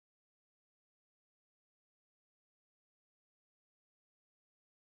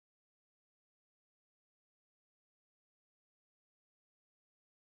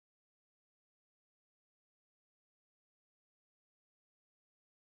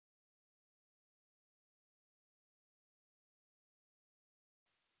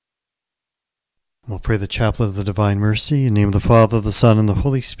We'll pray the Chaplet of the Divine Mercy. In the name of the Father, the Son, and the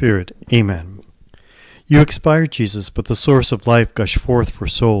Holy Spirit. Amen. You expired, Jesus, but the source of life gushed forth for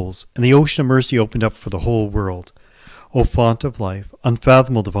souls, and the ocean of mercy opened up for the whole world. O font of life,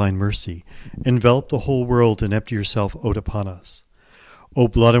 unfathomable divine mercy, envelop the whole world and empty yourself out upon us. O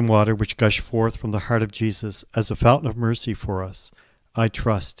blood and water which gush forth from the heart of Jesus as a fountain of mercy for us, I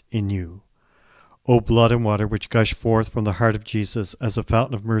trust in you. O blood and water which gush forth from the heart of Jesus as a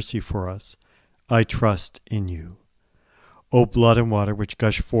fountain of mercy for us, I trust in you. O blood and water which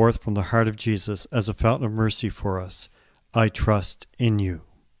gush forth from the heart of Jesus as a fountain of mercy for us, I trust in you.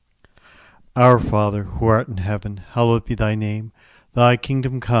 Our Father, who art in heaven, hallowed be thy name. Thy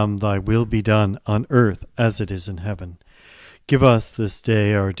kingdom come, thy will be done, on earth as it is in heaven. Give us this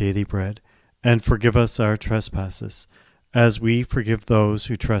day our daily bread, and forgive us our trespasses, as we forgive those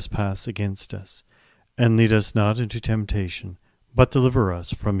who trespass against us. And lead us not into temptation, but deliver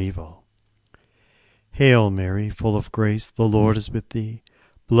us from evil. Hail Mary, full of grace, the Lord is with thee.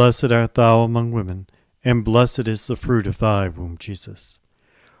 Blessed art thou among women, and blessed is the fruit of thy womb, Jesus.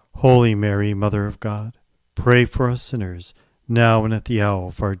 Holy Mary, Mother of God, pray for us sinners, now and at the hour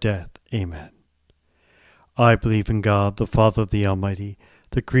of our death. Amen. I believe in God, the Father, the Almighty,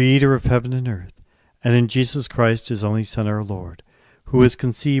 the Creator of heaven and earth, and in Jesus Christ, his only Son, our Lord, who was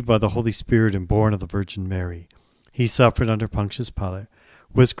conceived by the Holy Spirit and born of the Virgin Mary. He suffered under Pontius Pilate,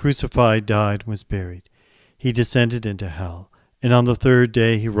 was crucified, died, and was buried. He descended into hell, and on the third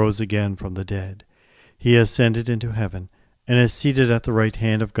day he rose again from the dead. He ascended into heaven, and is seated at the right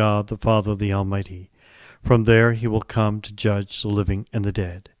hand of God, the Father, the Almighty. From there he will come to judge the living and the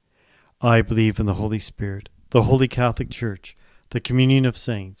dead. I believe in the Holy Spirit, the Holy Catholic Church, the communion of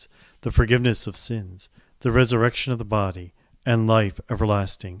saints, the forgiveness of sins, the resurrection of the body, and life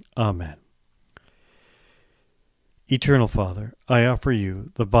everlasting. Amen. Eternal Father, I offer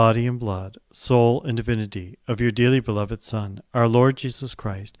you the body and blood, soul and divinity of your dearly beloved Son, our Lord Jesus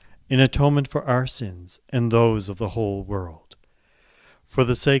Christ, in atonement for our sins and those of the whole world. For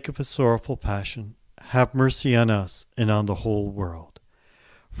the sake of his sorrowful passion, have mercy on us and on the whole world.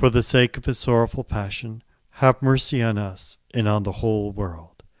 For the sake of his sorrowful passion, have mercy on us and on the whole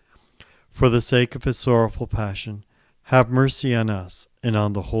world. For the sake of his sorrowful passion, have mercy on us and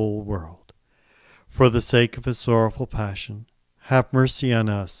on the whole world. For the sake of his sorrowful passion, have mercy on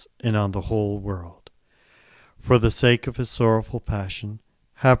us and on the whole world. For the sake of his sorrowful passion,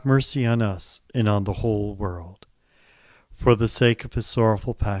 have mercy on us and on the whole world. For the sake of his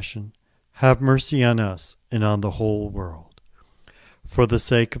sorrowful passion, have mercy on us and on the whole world. For the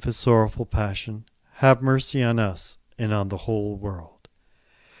sake of his sorrowful passion, have mercy on us and on the whole world.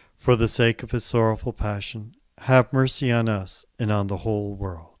 For the sake of his sorrowful passion, have mercy on us and on the whole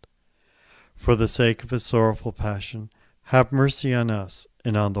world. For the sake of his sorrowful passion, have mercy on us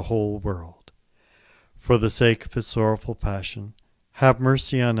and on the whole world. For the sake of his sorrowful passion, have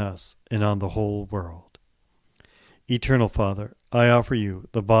mercy on us and on the whole world. Eternal Father, I offer you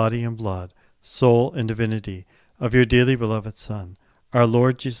the body and blood, soul and divinity of your dearly beloved Son, our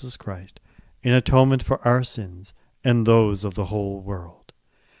Lord Jesus Christ, in atonement for our sins and those of the whole world.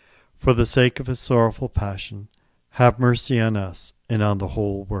 For the sake of his sorrowful passion, have mercy on us and on the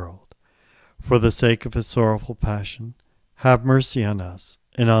whole world. For the sake of his sorrowful passion, have mercy on us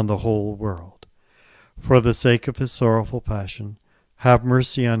and on the whole world. For the sake of his sorrowful passion, have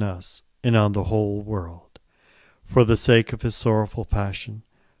mercy on us and on the whole world. For the sake of his sorrowful passion,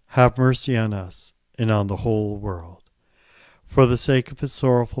 have mercy on us and on the whole world. For the sake of his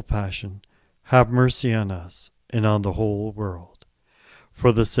sorrowful passion, have mercy on us and on the whole world.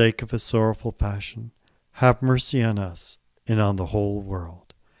 For the sake of his sorrowful passion, have mercy on us and on the whole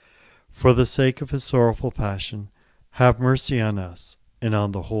world. For the sake of his sorrowful passion, have mercy on us and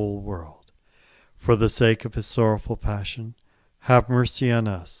on the whole world. For the sake of his sorrowful passion, have mercy on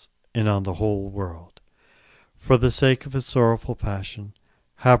us and on the whole world. For the sake of his sorrowful passion,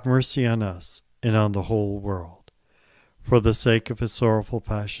 have mercy on us and on the whole world. For the sake of his sorrowful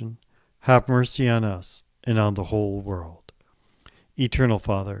passion, have mercy on us and on the whole world. Eternal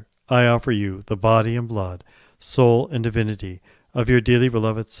Father, I offer you the body and blood, soul and divinity of your dearly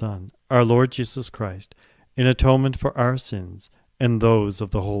beloved Son, our Lord Jesus Christ, in atonement for our sins and those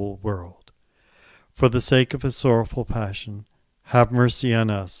of the whole world. For the sake of his sorrowful passion, have mercy on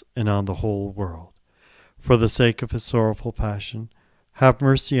us and on the whole world. For the sake of his sorrowful passion, have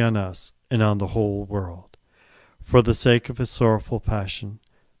mercy on us and on the whole world. For the sake of his sorrowful passion,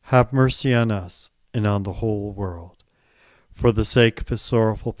 have mercy on us and on the whole world. For the sake of his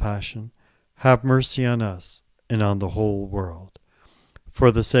sorrowful passion, have mercy on us and on the whole world. For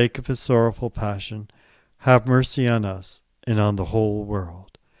the sake of his sorrowful passion, have mercy on us and on the whole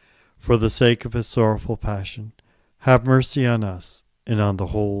world. for the sake of his sorrowful passion, have mercy on us and on the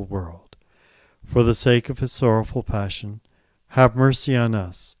whole world. For the sake of his sorrowful passion, have mercy on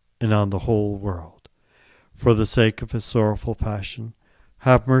us and on the whole world. For the sake of his sorrowful passion,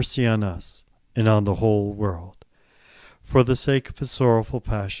 have mercy on us and on the whole world. For the sake of his sorrowful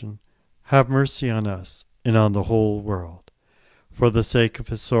passion, have mercy on us and on the whole world. For the sake of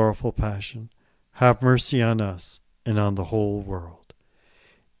his sorrowful passion, have mercy on us and on the whole world.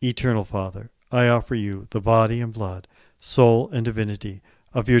 Eternal Father, I offer you the body and blood, soul and divinity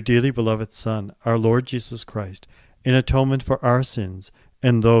of your dearly beloved Son, our Lord Jesus Christ, in atonement for our sins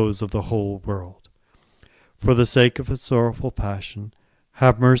and those of the whole world. For the sake of his sorrowful passion,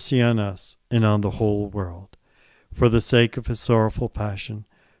 have mercy on us and on the whole world. For the sake of his sorrowful passion,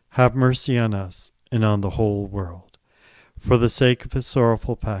 have mercy on us and on the whole world. For the sake of his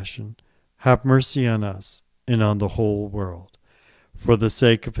sorrowful passion, have mercy on us and on the whole world. For the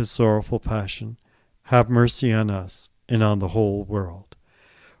sake of his sorrowful passion, have mercy on us and on the whole world.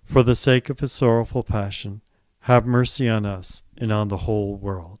 For the sake of his sorrowful passion, have mercy on us and on the whole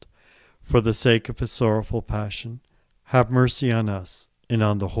world. For the sake of his sorrowful passion, have mercy on us and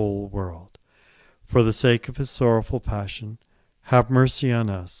on the whole world. For the sake of his sorrowful passion, have mercy on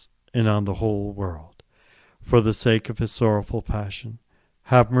us and on the whole world. For the sake of his sorrowful passion,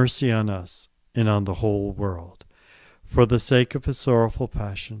 have mercy on us and on the whole world. For the sake of his sorrowful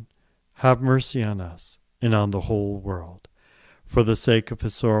passion, have mercy on us and on the whole world. For the sake of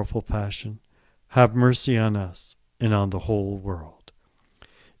his sorrowful passion, have mercy on us and on the whole world.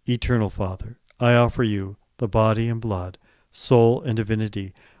 Eternal Father, I offer you the body and blood, soul and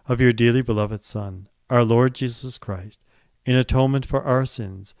divinity of your dearly beloved Son, our Lord Jesus Christ, in atonement for our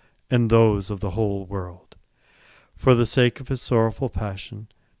sins and those of the whole world. For the sake of his sorrowful passion,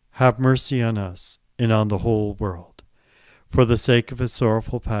 have mercy on us and on the whole world. For the sake of his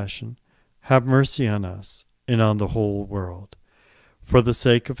sorrowful passion, have mercy on us and on the whole world. For the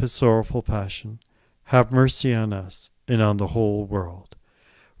sake of his sorrowful passion, have mercy on us and on the whole world.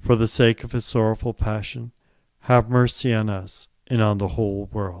 For the sake of his sorrowful passion, have mercy on us and on the whole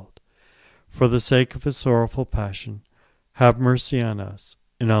world. For the sake of his sorrowful passion, have mercy on us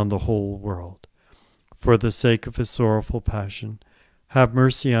and on the whole world. For the sake of his sorrowful passion, have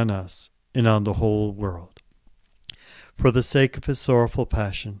mercy on us and on the whole world. For the sake of his sorrowful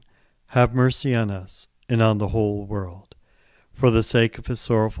passion, have mercy on us and on the whole world. For the sake of his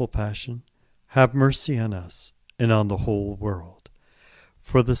sorrowful passion, have mercy on us and on the whole world.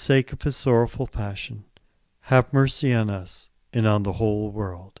 For the sake of his sorrowful passion, have mercy on us and on the whole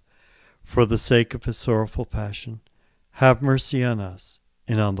world. For the sake of his sorrowful passion, have mercy on us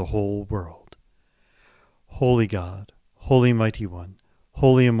and on the whole world. Holy God, Holy Mighty One,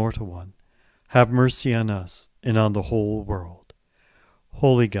 Holy Immortal One, have mercy on us and on the whole world.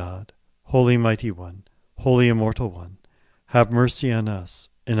 Holy God, Holy Mighty One, Holy Immortal One, have mercy on us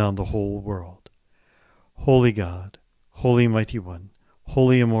and on the whole world. Holy God, Holy Mighty One,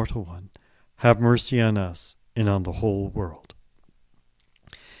 Holy Immortal One, have mercy on us and on the whole world.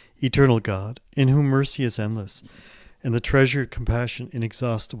 Eternal God, in whom mercy is endless, and the treasure of compassion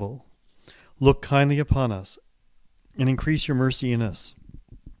inexhaustible, look kindly upon us and increase your mercy in us,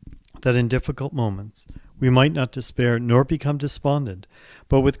 that in difficult moments we might not despair nor become despondent,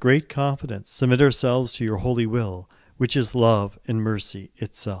 but with great confidence submit ourselves to your holy will, which is love and mercy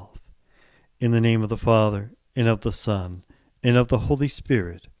itself. In the name of the Father, and of the Son, and of the Holy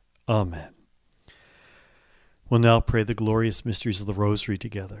Spirit. Amen. We'll now pray the glorious mysteries of the Rosary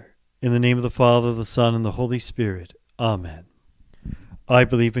together. In the name of the Father, the Son, and the Holy Spirit. Amen. I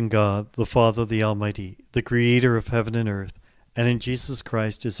believe in God, the Father, the Almighty, the Creator of heaven and earth, and in Jesus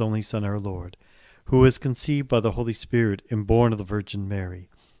Christ, his only Son, our Lord, who was conceived by the Holy Spirit and born of the Virgin Mary.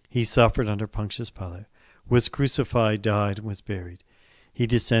 He suffered under Pontius Pilate, was crucified, died, and was buried. He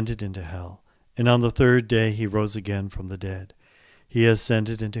descended into hell, and on the third day he rose again from the dead. He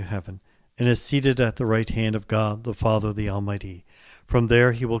ascended into heaven, and is seated at the right hand of God, the Father, the Almighty. From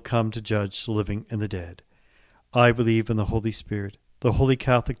there he will come to judge the living and the dead. I believe in the Holy Spirit, the Holy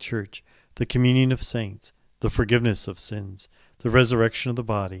Catholic Church, the communion of saints, the forgiveness of sins, the resurrection of the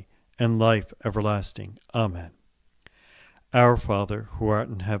body, and life everlasting. Amen. Our Father, who art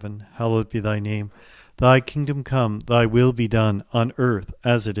in heaven, hallowed be thy name. Thy kingdom come, thy will be done, on earth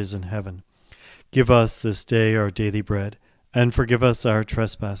as it is in heaven. Give us this day our daily bread, and forgive us our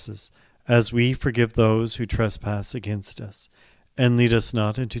trespasses, as we forgive those who trespass against us. And lead us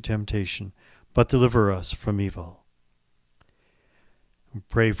not into temptation, but deliver us from evil. And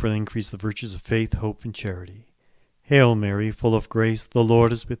pray for the increase of the virtues of faith, hope, and charity. Hail Mary, full of grace, the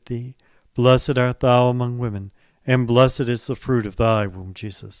Lord is with thee. Blessed art thou among women, and blessed is the fruit of thy womb,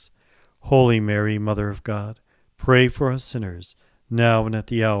 Jesus. Holy Mary, Mother of God, pray for us sinners, now and at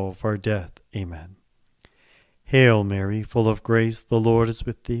the hour of our death. Amen. Hail Mary, full of grace, the Lord is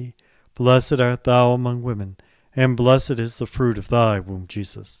with thee. Blessed art thou among women, and blessed is the fruit of thy womb,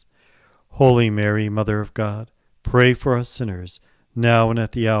 Jesus. Holy Mary, Mother of God, pray for us sinners, now and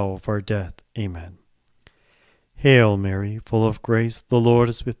at the hour of our death. Amen. Hail Mary, full of grace, the Lord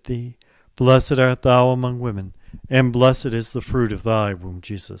is with thee. Blessed art thou among women, and blessed is the fruit of thy womb,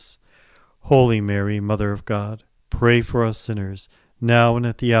 Jesus. Holy Mary, Mother of God, pray for us sinners, now and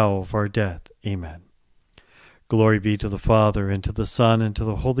at the hour of our death. Amen. Glory be to the Father, and to the Son, and to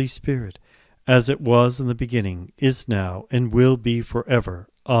the Holy Spirit, as it was in the beginning, is now, and will be forever.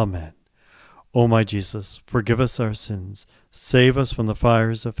 Amen. O my Jesus, forgive us our sins, save us from the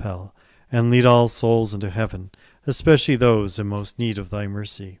fires of hell, and lead all souls into heaven, especially those in most need of thy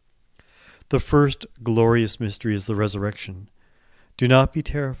mercy. The first glorious mystery is the resurrection. Do not be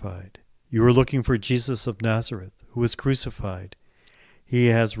terrified. You are looking for Jesus of Nazareth, who was crucified. He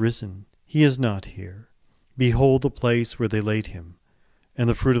has risen. He is not here. Behold the place where they laid him. And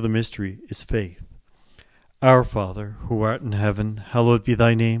the fruit of the mystery is faith. Our Father, who art in heaven, hallowed be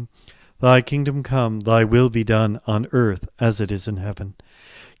thy name. Thy kingdom come, thy will be done on earth as it is in heaven.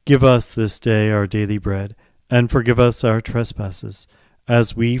 Give us this day our daily bread, and forgive us our trespasses,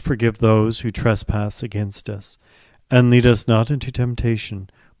 as we forgive those who trespass against us. And lead us not into temptation,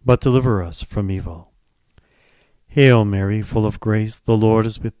 but deliver us from evil. Hail Mary, full of grace, the Lord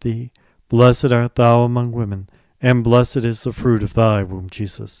is with thee. Blessed art thou among women, and blessed is the fruit of thy womb,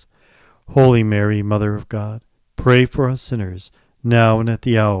 Jesus. Holy Mary, Mother of God, pray for us sinners, now and at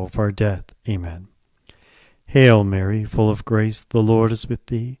the hour of our death. Amen. Hail Mary, full of grace, the Lord is with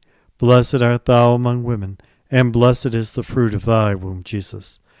thee. Blessed art thou among women, and blessed is the fruit of thy womb,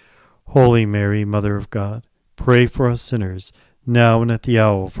 Jesus. Holy Mary, Mother of God, pray for us sinners, now and at the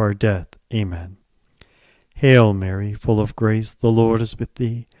hour of our death. Amen. Hail Mary, full of grace, the Lord is with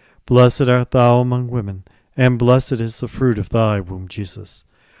thee. Blessed art thou among women, and blessed is the fruit of thy womb, Jesus.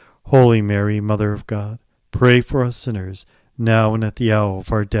 Holy Mary, Mother of God, pray for us sinners, now and at the hour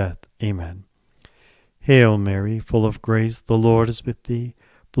of our death. Amen. Hail Mary, full of grace, the Lord is with thee.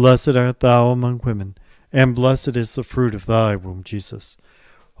 Blessed art thou among women, and blessed is the fruit of thy womb, Jesus.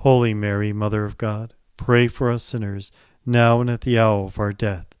 Holy Mary, Mother of God, pray for us sinners, now and at the hour of our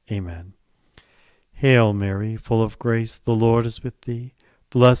death. Amen. Hail Mary, full of grace, the Lord is with thee.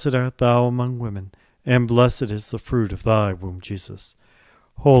 Blessed art thou among women, and blessed is the fruit of thy womb, Jesus.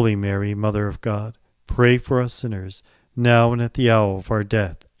 Holy Mary, Mother of God, pray for us sinners, now and at the hour of our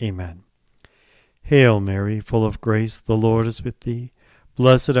death. Amen. Hail Mary, full of grace, the Lord is with thee.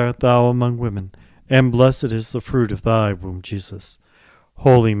 Blessed art thou among women, and blessed is the fruit of thy womb, Jesus.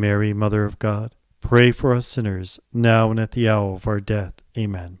 Holy Mary, Mother of God, pray for us sinners, now and at the hour of our death.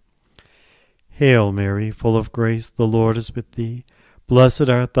 Amen. Hail Mary, full of grace, the Lord is with thee. Blessed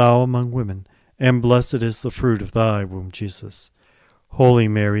art thou among women, and blessed is the fruit of thy womb, Jesus. Holy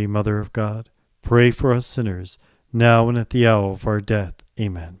Mary, Mother of God, pray for us sinners, now and at the hour of our death.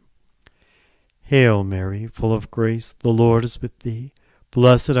 Amen. Hail Mary, full of grace, the Lord is with thee.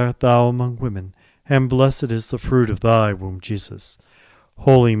 Blessed art thou among women, and blessed is the fruit of thy womb, Jesus.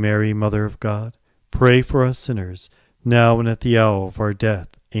 Holy Mary, Mother of God, pray for us sinners, now and at the hour of our death.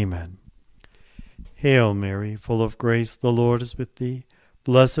 Amen. Hail Mary, full of grace, the Lord is with thee.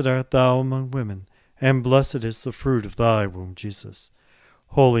 Blessed art thou among women, and blessed is the fruit of thy womb, Jesus.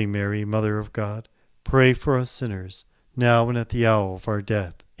 Holy Mary, Mother of God, pray for us sinners, now and at the hour of our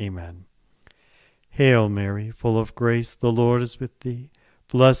death. Amen. Hail Mary, full of grace, the Lord is with thee.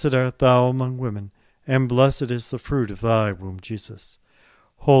 Blessed art thou among women, and blessed is the fruit of thy womb, Jesus.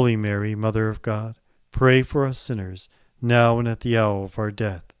 Holy Mary, Mother of God, pray for us sinners, now and at the hour of our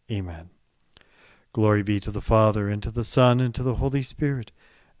death. Amen. Glory be to the Father, and to the Son, and to the Holy Spirit,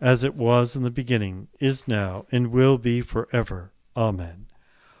 as it was in the beginning, is now, and will be forever. Amen.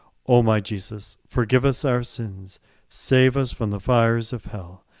 O my Jesus, forgive us our sins, save us from the fires of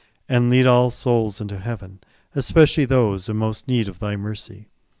hell, and lead all souls into heaven, especially those in most need of thy mercy.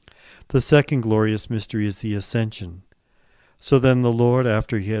 The second glorious mystery is the Ascension. So then the Lord,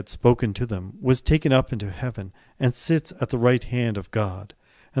 after he had spoken to them, was taken up into heaven, and sits at the right hand of God,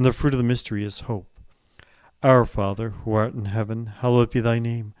 and the fruit of the mystery is hope. Our Father, who art in heaven, hallowed be thy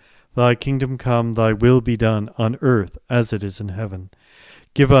name. Thy kingdom come, thy will be done, on earth as it is in heaven.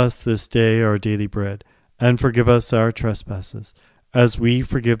 Give us this day our daily bread, and forgive us our trespasses, as we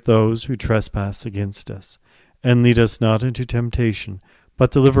forgive those who trespass against us. And lead us not into temptation,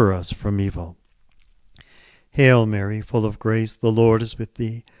 but deliver us from evil. Hail Mary, full of grace, the Lord is with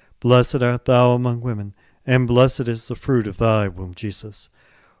thee. Blessed art thou among women, and blessed is the fruit of thy womb, Jesus.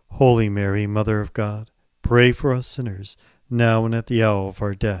 Holy Mary, Mother of God, pray for us sinners, now and at the hour of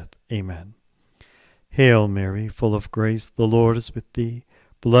our death. Amen. Hail Mary, full of grace, the Lord is with thee.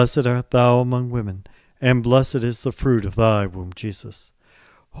 Blessed art thou among women, and blessed is the fruit of thy womb, Jesus.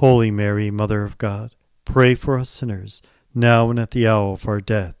 Holy Mary, Mother of God, pray for us sinners, now and at the hour of our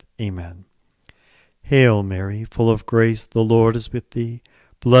death. Amen. Hail Mary, full of grace, the Lord is with thee.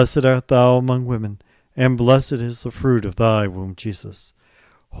 Blessed art thou among women, and blessed is the fruit of thy womb, Jesus.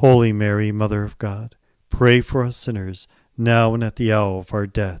 Holy Mary, Mother of God, pray for us sinners, now and at the hour of our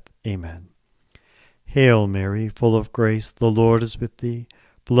death. Amen. Hail Mary, full of grace, the Lord is with thee.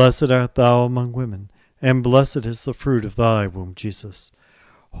 Blessed art thou among women, and blessed is the fruit of thy womb, Jesus.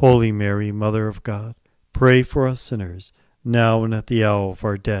 Holy Mary, Mother of God, pray for us sinners, now and at the hour of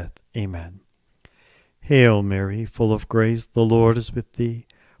our death. Amen. Hail Mary, full of grace, the Lord is with thee.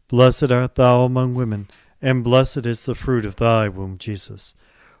 Blessed art thou among women, and blessed is the fruit of thy womb, Jesus.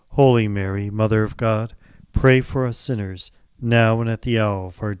 Holy Mary, Mother of God, pray for us sinners, now and at the hour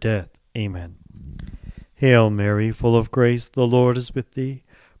of our death. Amen. Hail Mary, full of grace, the Lord is with thee.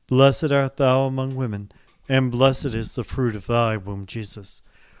 Blessed art thou among women, and blessed is the fruit of thy womb, Jesus.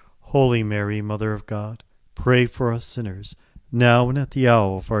 Holy Mary, Mother of God, pray for us sinners, now and at the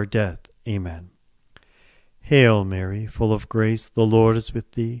hour of our death. Amen. Hail Mary, full of grace, the Lord is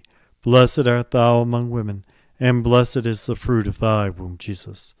with thee. Blessed art thou among women, and blessed is the fruit of thy womb,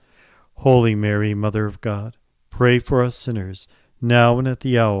 Jesus. Holy Mary, Mother of God, pray for us sinners, now and at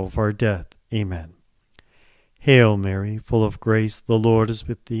the hour of our death. Amen. Hail Mary, full of grace, the Lord is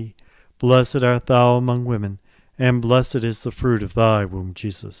with thee. Blessed art thou among women, and blessed is the fruit of thy womb,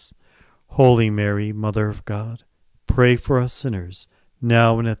 Jesus. Holy Mary, Mother of God, pray for us sinners,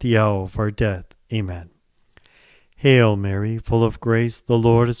 now and at the hour of our death. Amen. Hail Mary, full of grace, the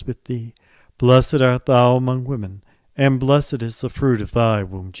Lord is with thee. Blessed art thou among women, and blessed is the fruit of thy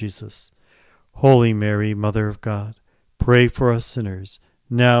womb, Jesus. Holy Mary, Mother of God, pray for us sinners,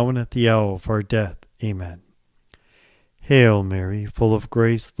 now and at the hour of our death. Amen. Hail Mary, full of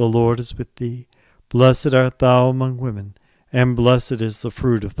grace, the Lord is with thee. Blessed art thou among women, and blessed is the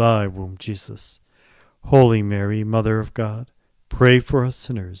fruit of thy womb, Jesus. Holy Mary, Mother of God, pray for us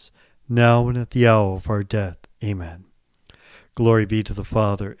sinners, now and at the hour of our death. Amen. Glory be to the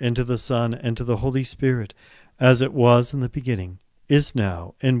Father, and to the Son, and to the Holy Spirit, as it was in the beginning, is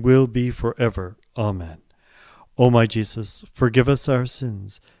now, and will be forever. Amen. O my Jesus, forgive us our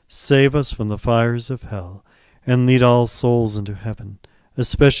sins, save us from the fires of hell, and lead all souls into heaven,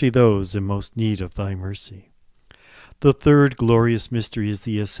 especially those in most need of thy mercy. The third glorious mystery is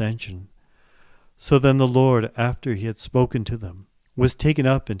the Ascension. So then the Lord, after he had spoken to them, was taken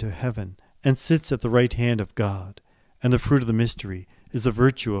up into heaven, and sits at the right hand of God. And the fruit of the mystery is the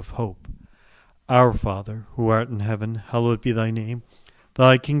virtue of hope. Our Father, who art in heaven, hallowed be thy name.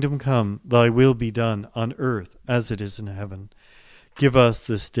 Thy kingdom come, thy will be done, on earth as it is in heaven. Give us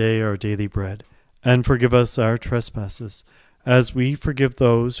this day our daily bread, and forgive us our trespasses, as we forgive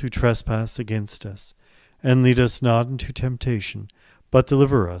those who trespass against us. And lead us not into temptation, but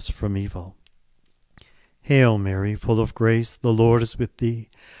deliver us from evil. Hail Mary, full of grace, the Lord is with thee.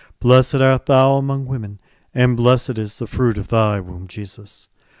 Blessed art thou among women, and blessed is the fruit of thy womb, Jesus.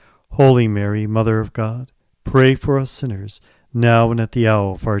 Holy Mary, Mother of God, pray for us sinners, now and at the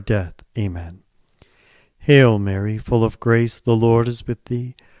hour of our death. Amen. Hail Mary, full of grace, the Lord is with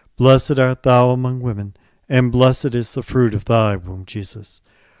thee. Blessed art thou among women, and blessed is the fruit of thy womb, Jesus.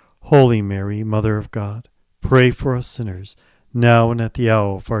 Holy Mary, Mother of God, pray for us sinners, now and at the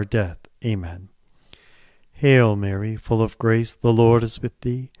hour of our death. Amen. Hail Mary, full of grace, the Lord is with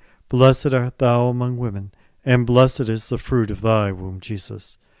thee. Blessed art thou among women, and blessed is the fruit of thy womb,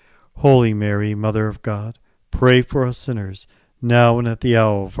 Jesus. Holy Mary, Mother of God, pray for us sinners, now and at the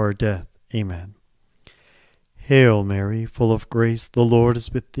hour of our death. Amen. Hail Mary, full of grace, the Lord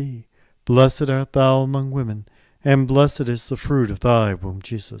is with thee. Blessed art thou among women, and blessed is the fruit of thy womb,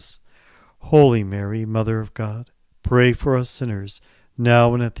 Jesus. Holy Mary, Mother of God, pray for us sinners,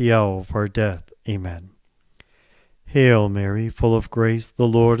 now and at the hour of our death. Amen. Hail Mary, full of grace, the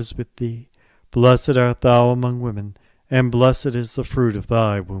Lord is with thee. Blessed art thou among women, and blessed is the fruit of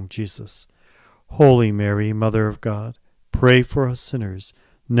thy womb, Jesus. Holy Mary, Mother of God, pray for us sinners,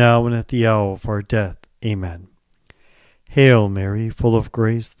 now and at the hour of our death. Amen. Hail Mary, full of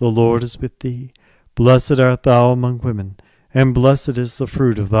grace, the Lord is with thee. Blessed art thou among women, and blessed is the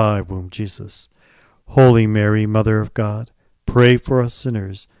fruit of thy womb, Jesus. Holy Mary, Mother of God, pray for us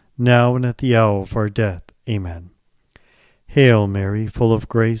sinners, now and at the hour of our death. Amen. Hail Mary, full of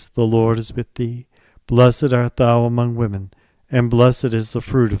grace, the Lord is with thee. Blessed art thou among women, and blessed is the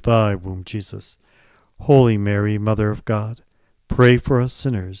fruit of thy womb, Jesus. Holy Mary, Mother of God, pray for us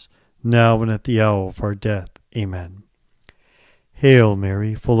sinners, now and at the hour of our death. Amen. Hail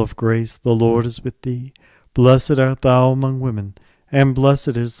Mary, full of grace, the Lord is with thee. Blessed art thou among women, and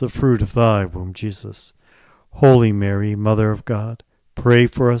blessed is the fruit of thy womb, Jesus. Holy Mary, Mother of God, pray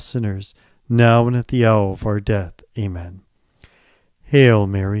for us sinners, now and at the hour of our death. Amen. Hail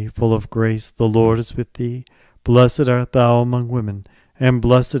Mary, full of grace, the Lord is with thee. Blessed art thou among women, and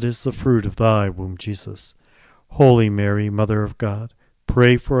blessed is the fruit of thy womb, Jesus. Holy Mary, Mother of God,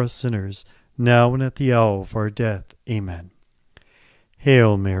 pray for us sinners, now and at the hour of our death. Amen.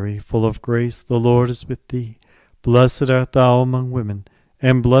 Hail Mary, full of grace, the Lord is with thee. Blessed art thou among women,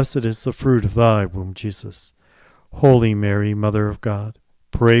 and blessed is the fruit of thy womb, Jesus. Holy Mary, Mother of God,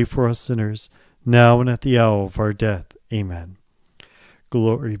 pray for us sinners, now and at the hour of our death. Amen.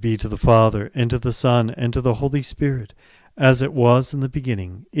 Glory be to the Father, and to the Son, and to the Holy Spirit, as it was in the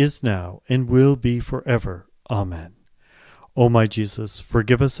beginning, is now, and will be forever. Amen. O my Jesus,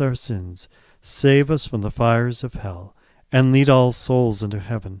 forgive us our sins, save us from the fires of hell, and lead all souls into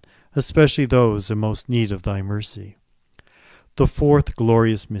heaven, especially those in most need of thy mercy. The fourth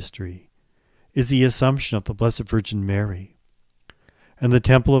glorious mystery is the Assumption of the Blessed Virgin Mary. And the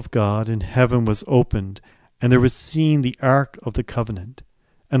temple of God in heaven was opened, and there was seen the ark of the covenant,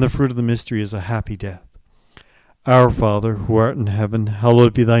 and the fruit of the mystery is a happy death. Our Father, who art in heaven,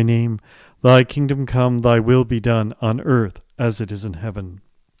 hallowed be thy name. Thy kingdom come, thy will be done, on earth as it is in heaven.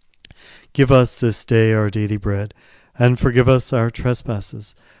 Give us this day our daily bread, and forgive us our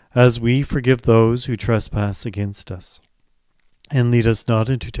trespasses, as we forgive those who trespass against us. And lead us not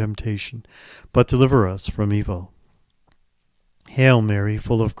into temptation, but deliver us from evil. Hail Mary,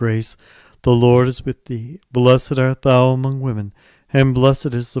 full of grace, the Lord is with thee. Blessed art thou among women, and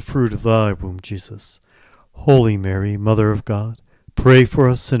blessed is the fruit of thy womb, Jesus. Holy Mary, Mother of God, pray for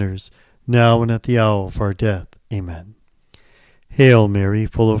us sinners, now and at the hour of our death. Amen. Hail Mary,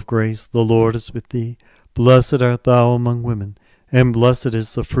 full of grace, the Lord is with thee. Blessed art thou among women, and blessed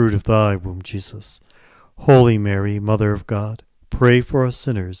is the fruit of thy womb, Jesus. Holy Mary, Mother of God, pray for us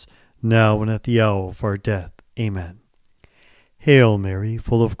sinners, now and at the hour of our death. Amen. Hail Mary,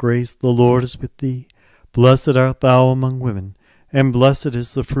 full of grace, the Lord is with thee. Blessed art thou among women, and blessed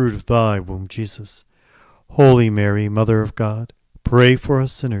is the fruit of thy womb, Jesus. Holy Mary, Mother of God, pray for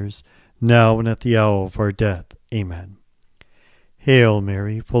us sinners, now and at the hour of our death. Amen. Hail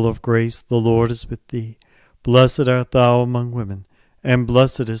Mary, full of grace, the Lord is with thee. Blessed art thou among women, and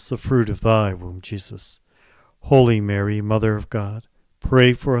blessed is the fruit of thy womb, Jesus. Holy Mary, Mother of God,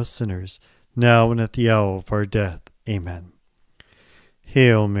 pray for us sinners, now and at the hour of our death. Amen.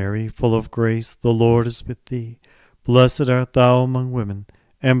 Hail Mary, full of grace, the Lord is with thee. Blessed art thou among women,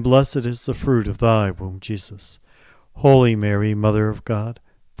 and blessed is the fruit of thy womb, Jesus. Holy Mary, Mother of God,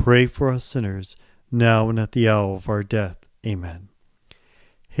 pray for us sinners, now and at the hour of our death. Amen.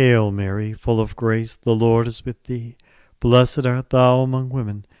 Hail Mary, full of grace, the Lord is with thee. Blessed art thou among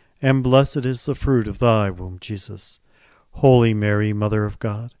women, and blessed is the fruit of thy womb, Jesus. Holy Mary, Mother of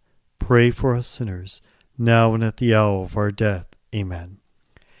God, pray for us sinners, now and at the hour of our death. Amen.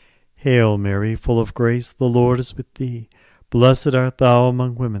 Hail Mary, full of grace, the Lord is with thee. Blessed art thou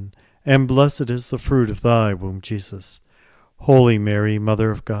among women, and blessed is the fruit of thy womb, Jesus. Holy Mary, Mother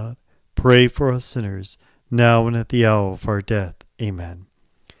of God, pray for us sinners, now and at the hour of our death. Amen.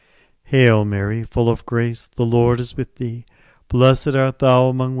 Hail Mary, full of grace, the Lord is with thee. Blessed art thou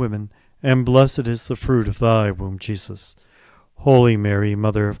among women, and blessed is the fruit of thy womb, Jesus. Holy Mary,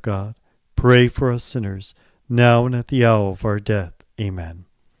 Mother of God, pray for us sinners, now and at the hour of our death. Amen.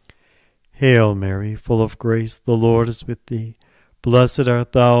 Hail Mary, full of grace, the Lord is with thee. Blessed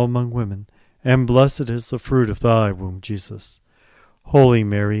art thou among women, and blessed is the fruit of thy womb, Jesus. Holy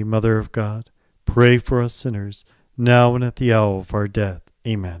Mary, Mother of God, pray for us sinners, now and at the hour of our death.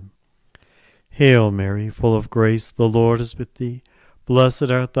 Amen. Hail Mary, full of grace, the Lord is with thee.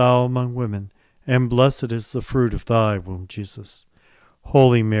 Blessed art thou among women, and blessed is the fruit of thy womb, Jesus.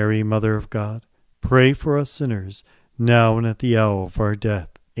 Holy Mary, Mother of God, pray for us sinners, now and at the hour of our death.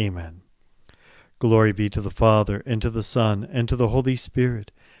 Amen. Glory be to the Father, and to the Son, and to the Holy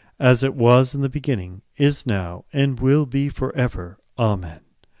Spirit, as it was in the beginning, is now, and will be forever. Amen.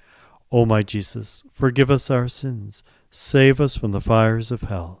 O my Jesus, forgive us our sins, save us from the fires of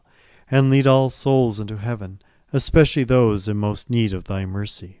hell, and lead all souls into heaven, especially those in most need of thy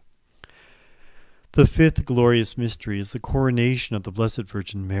mercy. The fifth glorious mystery is the coronation of the Blessed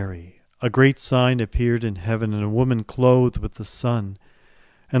Virgin Mary. A great sign appeared in heaven, and a woman clothed with the sun,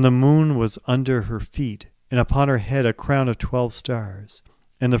 and the moon was under her feet, and upon her head a crown of 12 stars.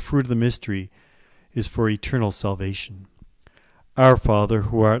 And the fruit of the mystery is for eternal salvation. Our Father,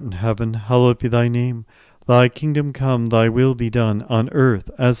 who art in heaven, hallowed be thy name. Thy kingdom come, thy will be done, on earth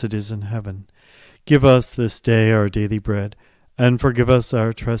as it is in heaven. Give us this day our daily bread, and forgive us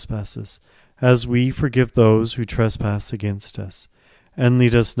our trespasses, as we forgive those who trespass against us. And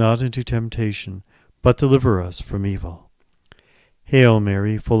lead us not into temptation, but deliver us from evil. Hail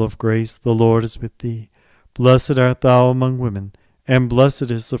Mary, full of grace, the Lord is with thee. Blessed art thou among women, and blessed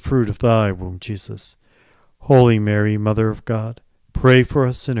is the fruit of thy womb, Jesus. Holy Mary, Mother of God, pray for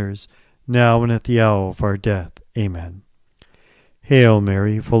us sinners, now and at the hour of our death. Amen. Hail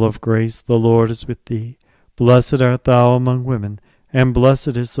Mary, full of grace, the Lord is with thee. Blessed art thou among women, and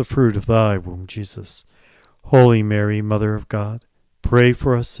blessed is the fruit of thy womb, Jesus. Holy Mary, Mother of God, pray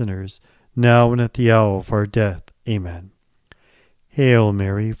for us sinners, now and at the hour of our death. Amen. Hail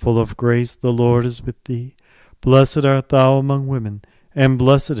Mary, full of grace, the Lord is with thee. Blessed art thou among women, and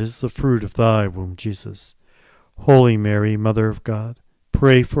blessed is the fruit of thy womb, Jesus. Holy Mary, Mother of God,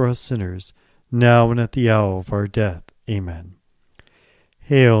 pray for us sinners, now and at the hour of our death. Amen.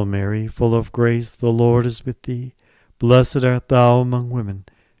 Hail Mary, full of grace, the Lord is with thee. Blessed art thou among women,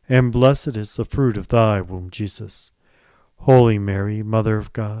 and blessed is the fruit of thy womb, Jesus. Holy Mary, Mother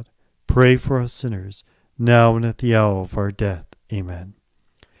of God, pray for us sinners, now and at the hour of our death. Amen.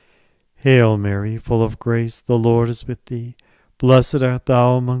 Hail Mary, full of grace, the Lord is with thee. Blessed art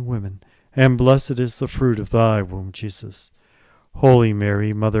thou among women, and blessed is the fruit of thy womb, Jesus. Holy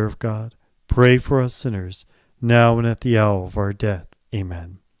Mary, Mother of God, pray for us sinners, now and at the hour of our death.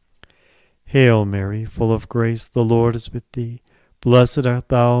 Amen. Hail Mary, full of grace, the Lord is with thee. Blessed art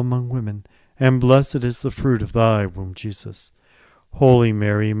thou among women, and blessed is the fruit of thy womb, Jesus. Holy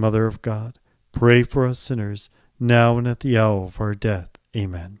Mary, Mother of God, pray for us sinners, now and at the hour of our death.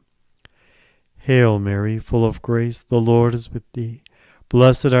 Amen. Hail Mary, full of grace, the Lord is with thee.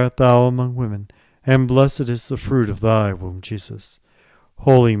 Blessed art thou among women, and blessed is the fruit of thy womb, Jesus.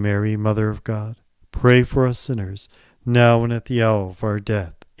 Holy Mary, Mother of God, pray for us sinners, now and at the hour of our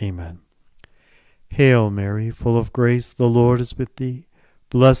death. Amen. Hail Mary, full of grace, the Lord is with thee.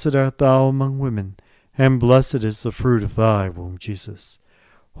 Blessed art thou among women, and blessed is the fruit of thy womb, Jesus.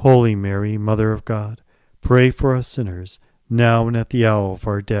 Holy Mary, Mother of God, pray for us sinners, now and at the hour of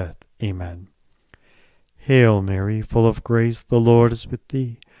our death. Amen. Hail Mary, full of grace, the Lord is with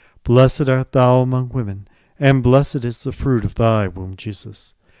thee. Blessed art thou among women, and blessed is the fruit of thy womb,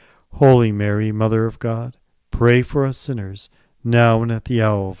 Jesus. Holy Mary, Mother of God, pray for us sinners, now and at the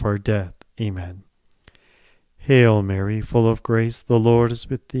hour of our death. Amen. Hail Mary, full of grace, the Lord is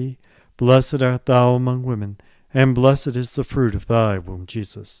with thee. Blessed art thou among women, and blessed is the fruit of thy womb,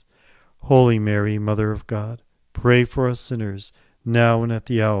 Jesus. Holy Mary, Mother of God, pray for us sinners, now and at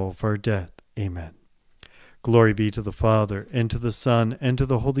the hour of our death. Amen. Glory be to the Father, and to the Son, and to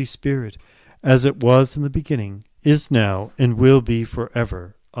the Holy Spirit, as it was in the beginning, is now, and will be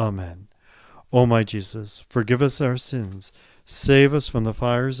forever. Amen. O my Jesus, forgive us our sins, save us from the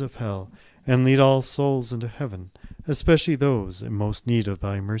fires of hell, and lead all souls into heaven, especially those in most need of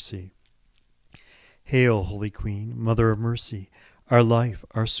thy mercy. Hail, Holy Queen, Mother of Mercy, our life,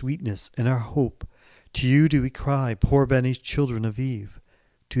 our sweetness, and our hope. To you do we cry, poor banished children of Eve.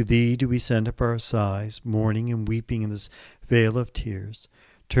 To thee do we send up our sighs, mourning and weeping in this vale of tears.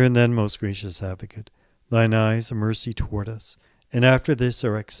 Turn then, most gracious Advocate, thine eyes of mercy toward us, and after this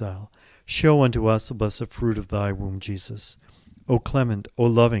our exile, show unto us the blessed fruit of thy womb, Jesus. O clement, O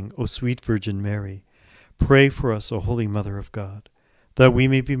loving, O sweet Virgin Mary, pray for us, O Holy Mother of God, that we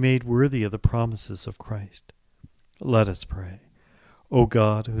may be made worthy of the promises of Christ. Let us pray. O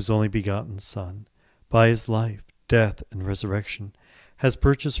God, whose only begotten Son, by his life, death, and resurrection, has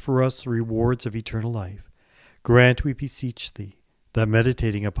purchased for us the rewards of eternal life, grant, we beseech thee, that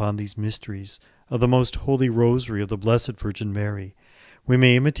meditating upon these mysteries of the most holy rosary of the Blessed Virgin Mary, we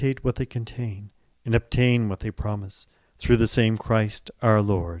may imitate what they contain and obtain what they promise, through the same Christ our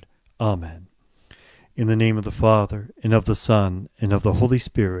Lord. Amen. In the name of the Father, and of the Son, and of the Holy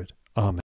Spirit. Amen.